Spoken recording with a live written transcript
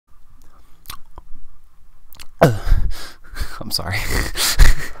I'm sorry.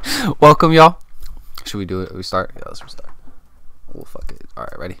 Welcome, y'all. Should we do it? We start? Yeah, let's restart. Well, fuck it. All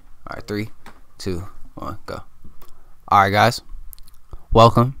right, ready? All right, 3, 2, 1, go. All right, guys.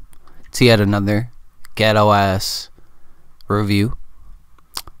 Welcome to yet another ghetto ass review.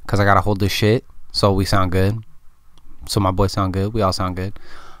 Cause I gotta hold this shit so we sound good. So my boys sound good. We all sound good.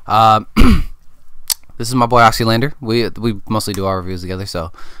 This is my boy Oxylander. We mostly do our reviews together,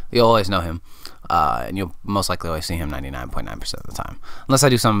 so you'll always know him. And you'll most likely always see him 99.9% of the time, unless I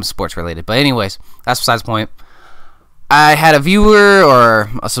do something sports related. But anyways, that's besides the point. I had a viewer or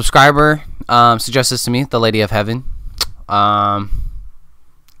a subscriber suggest this to me, the Lady of Heaven.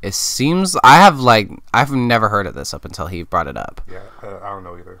 It seems I've never heard of this up until he brought it up. Yeah, I don't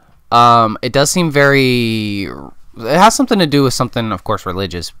know either. It does seem very. It has something to do with something, of course,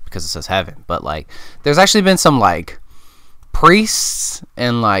 religious because it says heaven. But like, there's actually been some like priests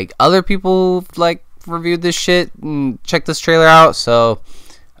and like other people like reviewed this shit and checked this trailer out. So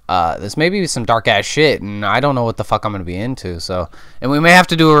this may be some dark ass shit, and I don't know what the fuck I'm gonna be into. So, and we may have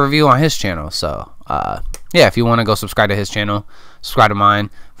to do a review on his channel. So yeah, if you want to go subscribe to his channel, subscribe to mine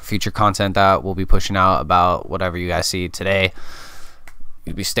for future content that we'll be pushing out about whatever you guys see today.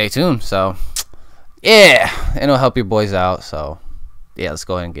 You'd be stay tuned. So yeah, and it'll help your boys out. So yeah, let's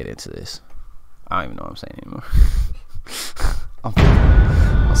go ahead and get into this. I don't even know what I'm saying anymore.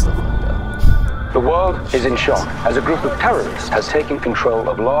 I'll still find out. The world is in shock as a group of terrorists has taken control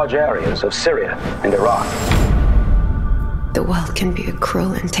of large areas of Syria and Iraq. The world can be a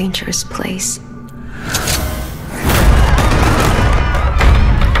cruel and dangerous place.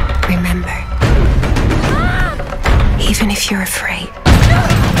 Remember, even if you're afraid,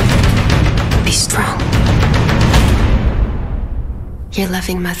 be strong. Your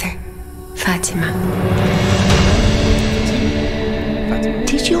loving mother, Fatima.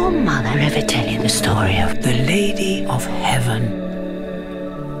 Did your mother ever tell you the story of the Lady of Heaven?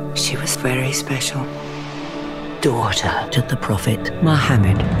 She was very special. Daughter to the Prophet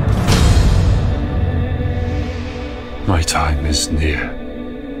Muhammad. My time is near.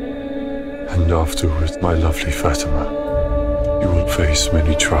 And afterwards, my lovely Fatima, you will face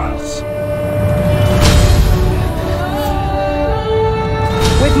many trials.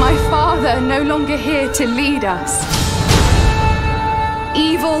 With my father no longer here to lead us,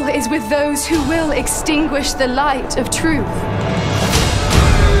 evil is with those who will extinguish the light of truth.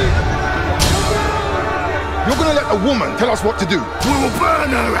 You're gonna let a woman tell us what to do? We will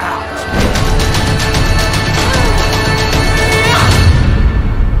burn her out!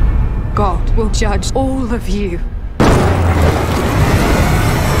 God will judge all of you.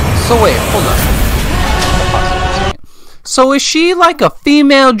 So wait, hold on. So is she like a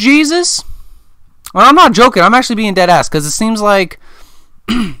female Jesus? Well, I'm not joking. I'm actually being dead ass because it seems like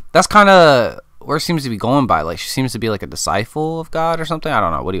that's kind of where it seems to be going by. Like she seems to be like a disciple of God or something. I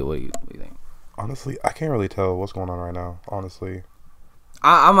don't know. What do you think? Honestly, I can't really tell what's going on right now. Honestly,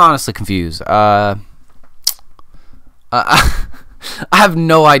 I'm honestly confused. I have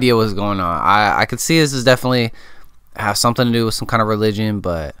no idea what's going on. I could see this is definitely have something to do with some kind of religion,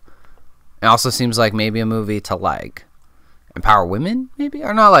 but it also seems like maybe a movie to like empower women, maybe,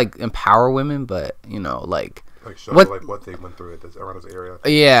 or not like empower women, but you know, like show like what they went through around this area.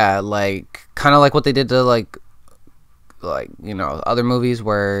 Yeah, like kind of like what they did to like you know other movies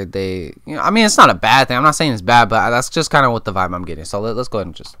where they, you know, I mean it's not a bad thing. I'm not saying it's bad, but that's just kind of what the vibe I'm getting. So let's go ahead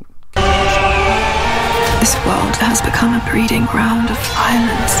and just. This world has become a breeding ground of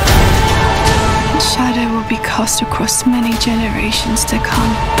violence. And shadow will be cast across many generations to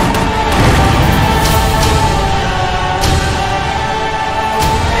come.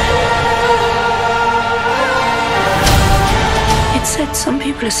 It said some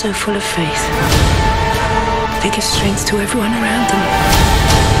people are so full of faith, they give strength to everyone around them.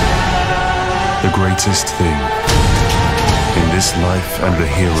 The greatest thing in this life and the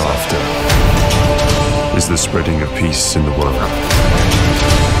hereafter is the spreading of peace in the world.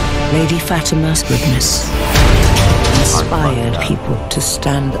 Lady Fatima's goodness inspired people to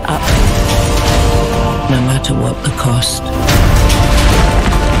stand up, no matter what the cost.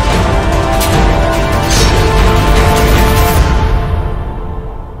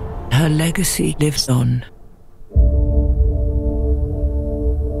 Her legacy lives on.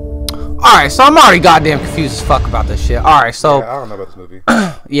 Alright, so I'm already goddamn confused as fuck about this shit. Alright, so yeah, I don't know about this movie.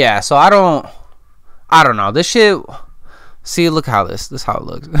 yeah, so I don't know. This shit, see, look how this is how it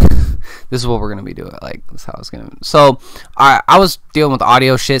looks. This is what we're gonna be doing. Like, this is how it's gonna. So I was dealing with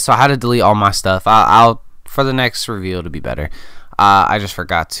audio shit, so I had to delete all my stuff. I'll for the next review it'll be better. I just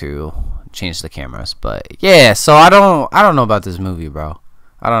forgot to change the cameras, but yeah. So I don't know about this movie, bro.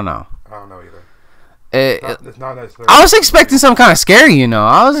 I don't know. I don't know either. It's not necessarily. I was expecting some kind of scary, you know.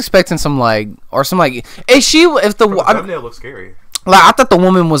 I was expecting some like, or some like, if the thumbnail looks scary. Like, I thought the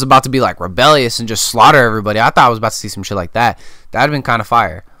woman was about to be like rebellious and just slaughter everybody. I thought I was about to see some shit like that. That'd have been kind of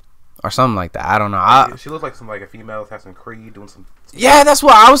fire, or something like that. I don't know. She looked like some like a female Assassin's Creed doing some. Yeah, that's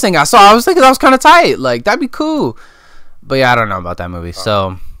what I was thinking. I was thinking that was kind of tight. Like, that'd be cool. But yeah, I don't know about that movie.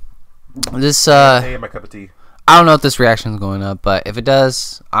 So this Hey, my cup of tea. I don't know if this reaction is going up, but if it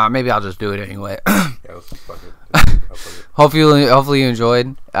does, maybe I'll just do it anyway. Yeah, let's just fuck it. Hopefully you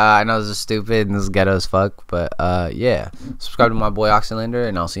enjoyed. I know this is stupid and this is ghetto as fuck, but yeah. Subscribe to my boy Oxylander,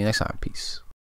 and I'll see you next time. Peace.